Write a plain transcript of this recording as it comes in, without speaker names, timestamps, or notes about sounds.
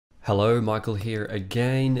Hello, Michael here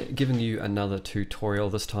again, giving you another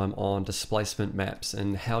tutorial, this time on displacement maps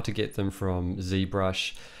and how to get them from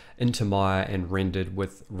ZBrush into Maya and rendered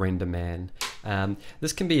with Renderman.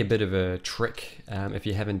 This can be a bit of a trick if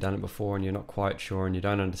you haven't done it before and you're not quite sure and you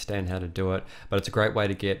don't understand how to do it, but it's a great way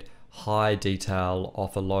to get high detail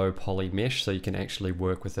off a low poly mesh so you can actually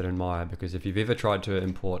work with it in Maya, because if you've ever tried to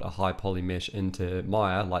import a high poly mesh into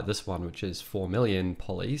Maya, like this one which is 4 million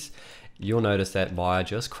polys, you'll notice that Maya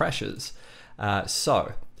just crashes.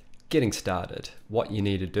 So getting started, what you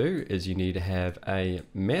need to do is you need to have a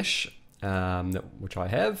mesh, which I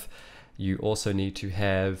have. You also need to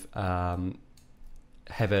have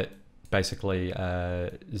it basically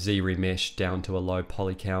z-remesh down to a low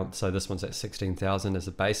poly count. So this one's at 16,000 as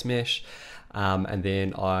a base mesh, and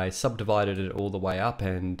then I subdivided it all the way up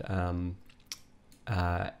and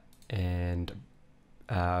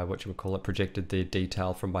what you would call it, projected the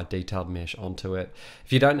detail from my detailed mesh onto it.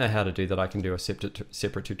 If you don't know how to do that, I can do a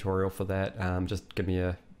separate tutorial for that. Just give me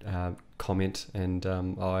a comment and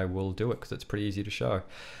I will do it because it's pretty easy to show.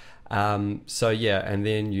 So yeah, and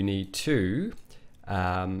then you need to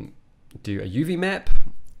do a UV map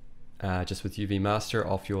just with UV master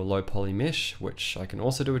off your low poly mesh, which I can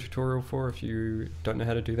also do a tutorial for if you don't know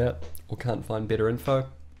how to do that or can't find better info.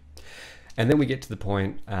 And then we get to the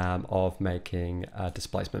point of making a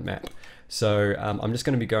displacement map. So I'm just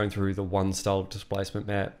going to be going through the one style displacement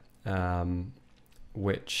map,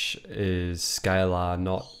 which is scalar,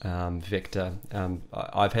 not vector.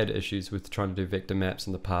 I've had issues with trying to do vector maps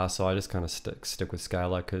in the past, so I just kind of stick with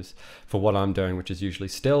scalar because for what I'm doing, which is usually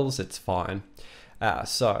stills, it's fine.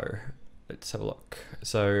 So let's have a look.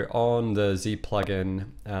 So on the Z plugin,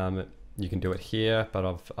 you can do it here,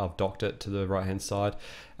 but I've docked it to the right hand side.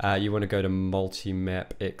 You want to go to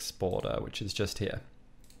multi-map exporter, which is just here.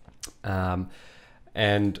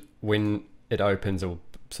 And when it opens, it will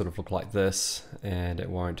sort of look like this, and it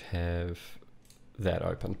won't have that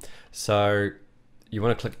open. So you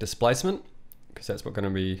want to click displacement, because that's what we're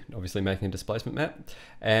going to be obviously making a displacement map.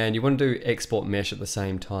 And you want to do export mesh at the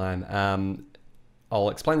same time. I'll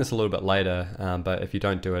explain this a little bit later, but if you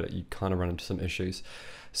don't do it, you kind of run into some issues.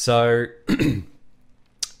 So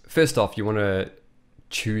first off, you want to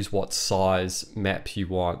choose what size map you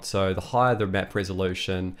want. So the higher the map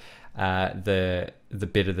resolution, the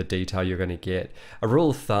better the detail you're going to get. A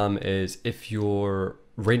rule of thumb is if you're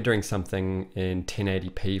rendering something in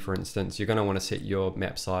 1080p, for instance, you're going to want to set your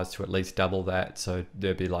map size to at least double that. So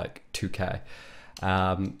there'd be like 2K.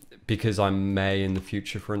 Because I may in the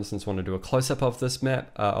future, for instance, want to do a close-up of this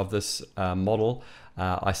map, of this model,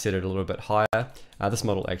 I set it a little bit higher. This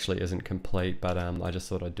model actually isn't complete, but I just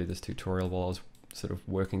thought I'd do this tutorial while I was sort of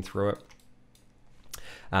working through it,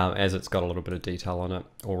 as it's got a little bit of detail on it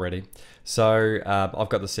already. So I've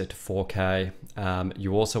got this set to 4K.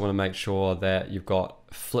 You also want to make sure that you've got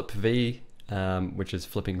flip V, which is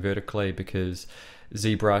flipping vertically, because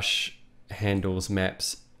ZBrush handles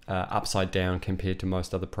maps upside down compared to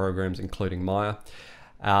most other programs, including Maya.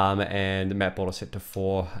 And the map border set to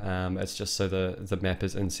 4. It's just so the map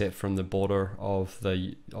is inset from the border of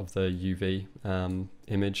the UV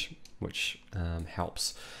image, which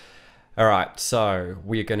helps. All right, so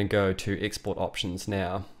we're going to go to export options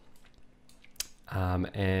now.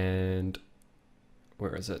 And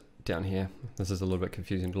where is it? Down here. This is a little bit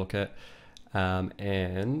confusing to look at.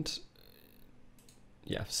 And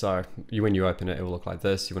yeah, so when you open it, it will look like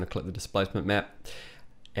this. You want to click the displacement map.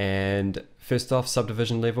 And first off,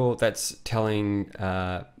 subdivision level, that's telling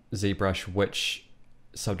ZBrush which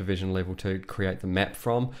subdivision level to create the map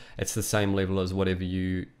from. It's the same level as whatever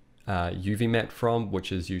you UV mapped from,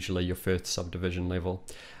 which is usually your first subdivision level.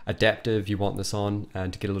 Adaptive, you want this on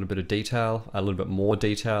to get a little bit of detail, a little bit more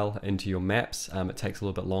detail into your maps. It takes a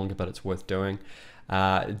little bit longer, but it's worth doing.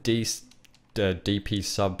 DP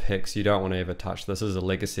sub pix, you don't want to ever touch. This is a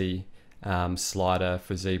legacy slider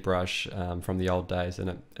for ZBrush from the old days,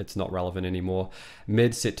 and it's not relevant anymore.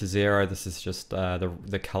 Mid set to 0. This is just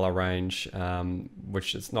the color range,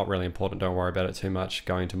 which is not really important. Don't worry about it too much.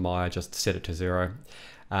 Going to Maya, just set it to 0.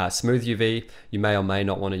 Smooth UV, you may or may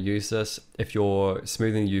not want to use this. If you're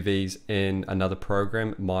smoothing UVs in another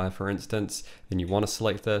program, Maya for instance, then you want to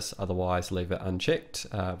select this. Otherwise, leave it unchecked.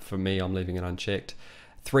 For me, I'm leaving it unchecked.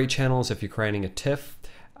 3 channels if you're creating a TIFF,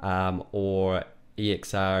 or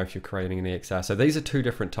EXR if you're creating an EXR. So these are 2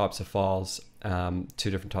 different types of files, 2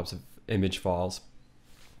 different types of image files.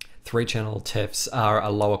 3-channel TIFFs are a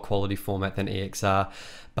lower quality format than EXR,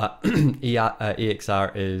 but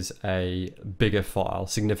EXR is a bigger file,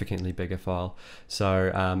 significantly bigger file.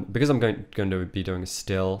 So because I'm going to be doing a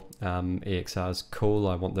still, EXR is cool.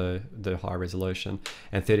 I want the high resolution,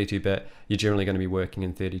 and 32-bit, you're generally going to be working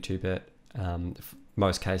in 32-bit.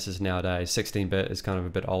 Most cases nowadays. 16-bit is kind of a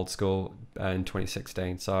bit old school in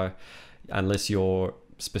 2016. So unless your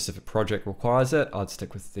specific project requires it, I'd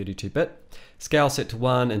stick with 32-bit. Scale set to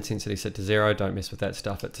 1, intensity set to 0. Don't mess with that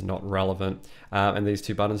stuff, it's not relevant. And these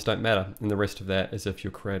 2 buttons don't matter. And the rest of that is if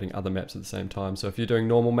you're creating other maps at the same time. So if you're doing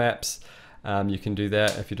normal maps, you can do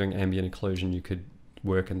that. If you're doing ambient occlusion, you could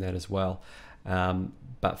work in that as well.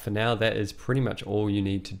 But for now, that is pretty much all you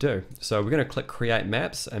need to do. So we're going to click Create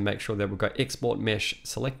Maps and make sure that we've got Export Mesh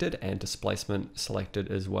selected and Displacement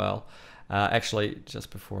selected as well. Actually,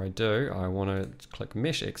 just before I do, I want to click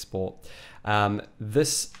Mesh Export.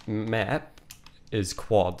 This map is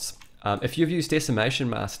quads. If you've used Decimation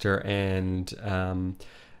Master and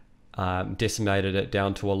decimated it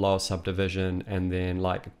down to a lower subdivision and then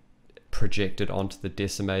like projected onto the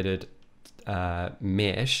decimated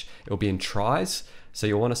mesh, it will be in tries. So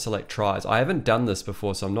you'll want to select tries. I haven't done this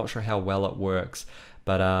before, so I'm not sure how well it works.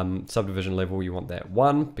 But subdivision level, you want that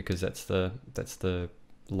 1 because that's the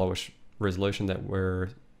lowest resolution that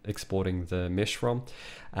we're exporting the mesh from.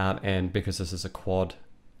 And because this is a quad,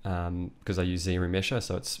 because I use zRemesher,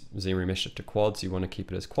 so it's zRemesher to quads, you want to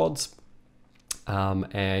keep it as quads.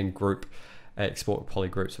 And group export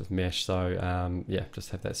polygroups with mesh. So yeah,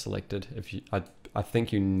 just have that selected. If you, I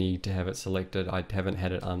think you need to have it selected. I haven't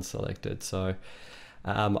had it unselected. So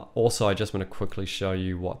also, I just want to quickly show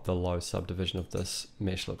you what the low subdivision of this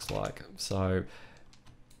mesh looks like. So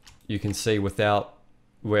you can see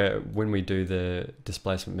when we do the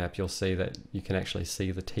displacement map, you'll see that you can actually see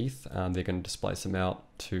the teeth. They're going to displace them out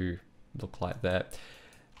to look like that.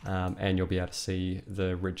 And you'll be able to see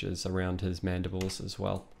the ridges around his mandibles as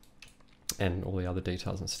well, and all the other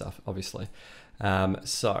details and stuff, obviously.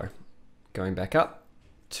 So going back up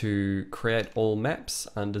to create all maps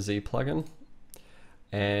under Z plugin,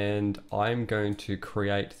 and I'm going to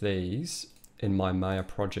create these in my Maya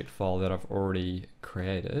project file that I've already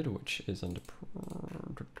created, which is under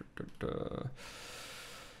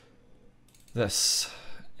this.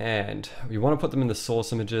 And you want to put them in the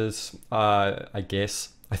source images, I guess.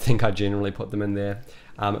 I think I generally put them in there.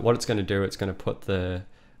 What it's going to do, it's going to put the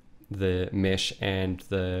mesh and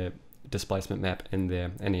the displacement map in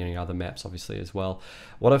there, and any other maps obviously as well.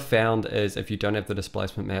 What I've found is if you don't have the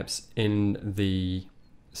displacement maps in the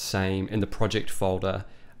project folder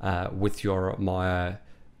with your Maya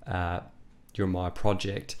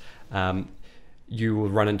project, you will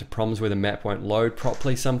run into problems where the map won't load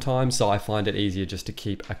properly sometimes. So I find it easier just to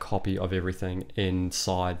keep a copy of everything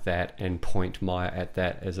inside that and point Maya at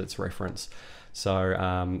that as its reference. So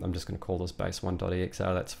I'm just going to call this base1.exr.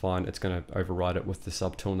 That's fine. It's going to override it with the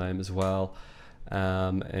subtool name as well,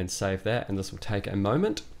 and save that. And this will take a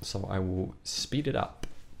moment, so I will speed it up.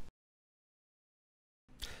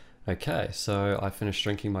 Okay, so I finished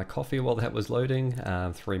drinking my coffee while that was loading,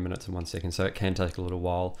 3 minutes and 1 second, so it can take a little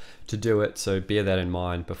while to do it, so bear that in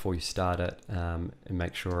mind before you start it, and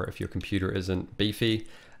make sure if your computer isn't beefy,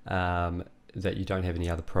 that you don't have any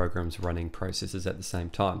other programs running processes at the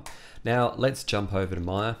same time. Now let's jump over to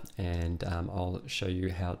Maya, and I'll show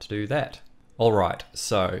you how to do that. All right,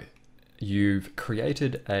 so you've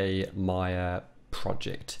created a Maya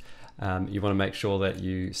project. You want to make sure that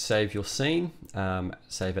you save your scene,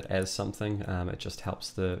 save it as something. It just helps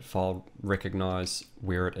the file recognize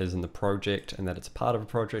where it is in the project and that it's part of a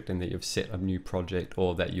project, and that you've set a new project,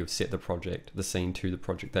 or that you've set the scene to the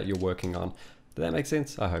project that you're working on. Did that make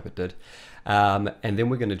sense? I hope it did. And then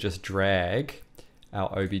we're going to just drag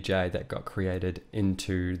our OBJ that got created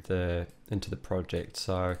into the project.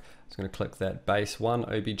 So I'm just going to click that base1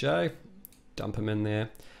 OBJ, dump him in there.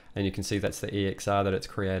 And you can see that's the EXR that it's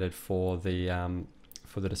created for the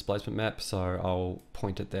displacement map. So I'll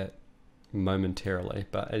point at that momentarily.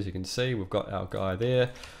 But as you can see, we've got our guy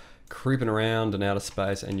there creeping around in outer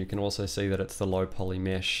space, and you can also see that it's the low poly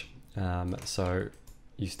mesh. So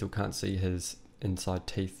you still can't see his inside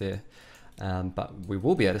teeth there, but we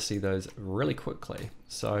will be able to see those really quickly.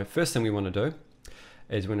 So first thing we want to do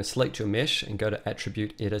is we're going to select your mesh and go to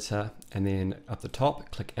Attribute Editor, and then up the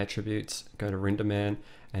top, click Attributes, go to Renderman,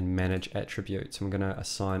 and Manage Attributes. And we're going to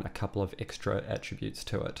assign a couple of extra attributes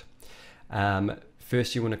to it.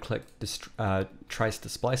 First, you want to click Trace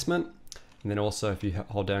Displacement, and then also if you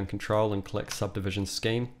hold down Control and click Subdivision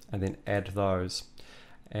Scheme, and then add those.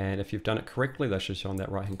 And if you've done it correctly, they should show on that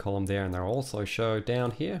right hand column there, and they'll also show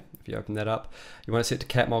down here. If you open that up, you want to set to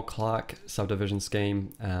Catmull-Clark subdivision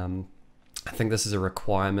scheme. I think this is a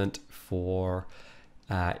requirement for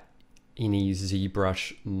any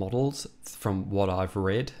ZBrush models from what I've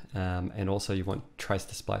read, and also you want trace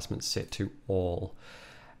displacement set to all.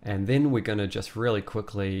 And then we're going to just really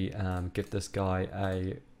quickly give this guy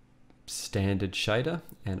a standard shader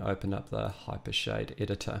and open up the Hypershade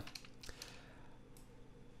Editor.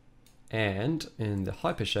 And in the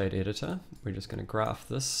Hypershade Editor, we're just going to graph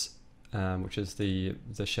this, which is the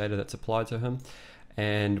shader that's applied to him,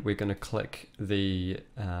 and we're going to click the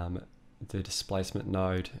displacement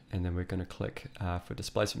node, and then we're going to click for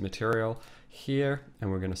displacement material here,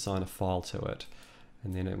 and we're going to assign a file to it,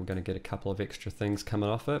 and then we're going to get a couple of extra things coming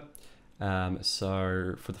off it.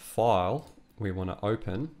 So for the file, we want to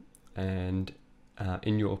open, and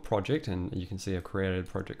in your project, and you can see I've created a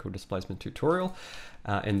project called Displacement Tutorial.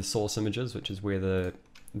 In the source images, which is where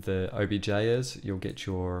the OBJ is, you'll get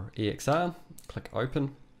your EXR, click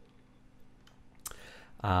open.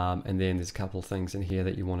 And then there's a couple of things in here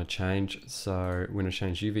that you want to change. So we're going to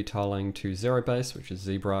change UV tiling to zero base, which is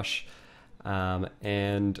ZBrush.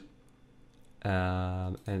 And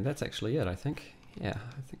that's actually it, I think. Yeah,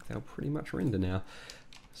 I think they'll pretty much render now.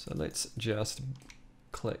 So let's just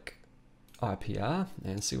click IPR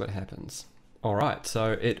and see what happens. All right,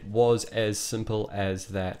 so it was as simple as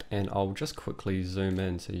that, and I'll just quickly zoom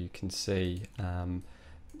in so you can see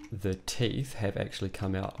the teeth have actually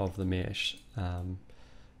come out of the mesh.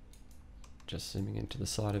 Just zooming into the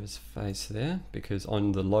side of his face there, because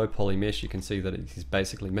on the low poly mesh you can see that he's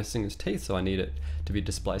basically missing his teeth, so I need it to be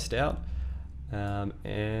displaced out.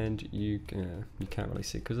 And you can't really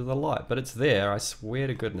see because of the light, but it's there, I swear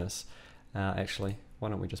to goodness. Actually, why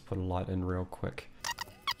don't we just put a light in real quick.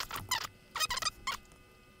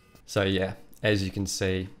 So yeah, as you can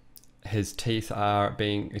see, his teeth are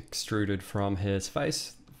being extruded from his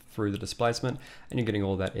face through the displacement, and you're getting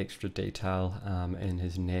all that extra detail in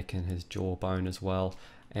his neck and his jawbone as well,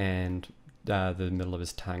 and the middle of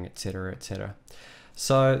his tongue, etc, etc.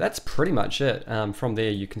 So that's pretty much it. From there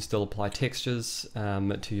you can still apply textures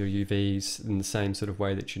to your UVs in the same sort of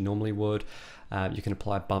way that you normally would. You can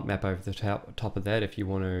apply a bump map over the top of that if you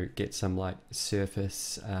want to get some like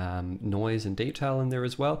surface noise and detail in there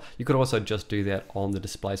as well. You could also just do that on the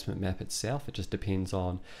displacement map itself. It just depends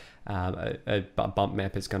on a bump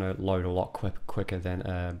map is going to load a lot quicker than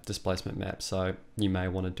a displacement map, so you may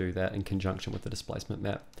want to do that in conjunction with the displacement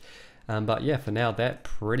map. But yeah, for now that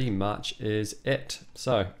pretty much is it.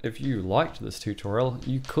 So if you liked this tutorial,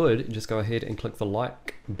 you could just go ahead and click the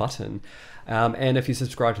like button. And if you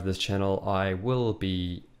subscribe to this channel, I will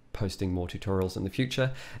be posting more tutorials in the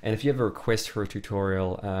future. And if you have a request for a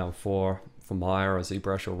tutorial for Maya or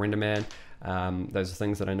ZBrush or Renderman, those are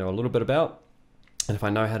things that I know a little bit about. And if I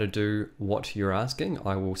know how to do what you're asking,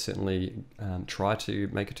 I will certainly try to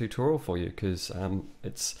make a tutorial for you, because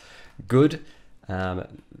it's good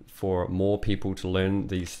for more people to learn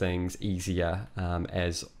these things easier.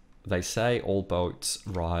 As they say, all boats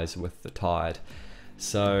rise with the tide.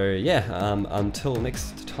 So yeah, until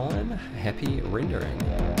next time, happy rendering.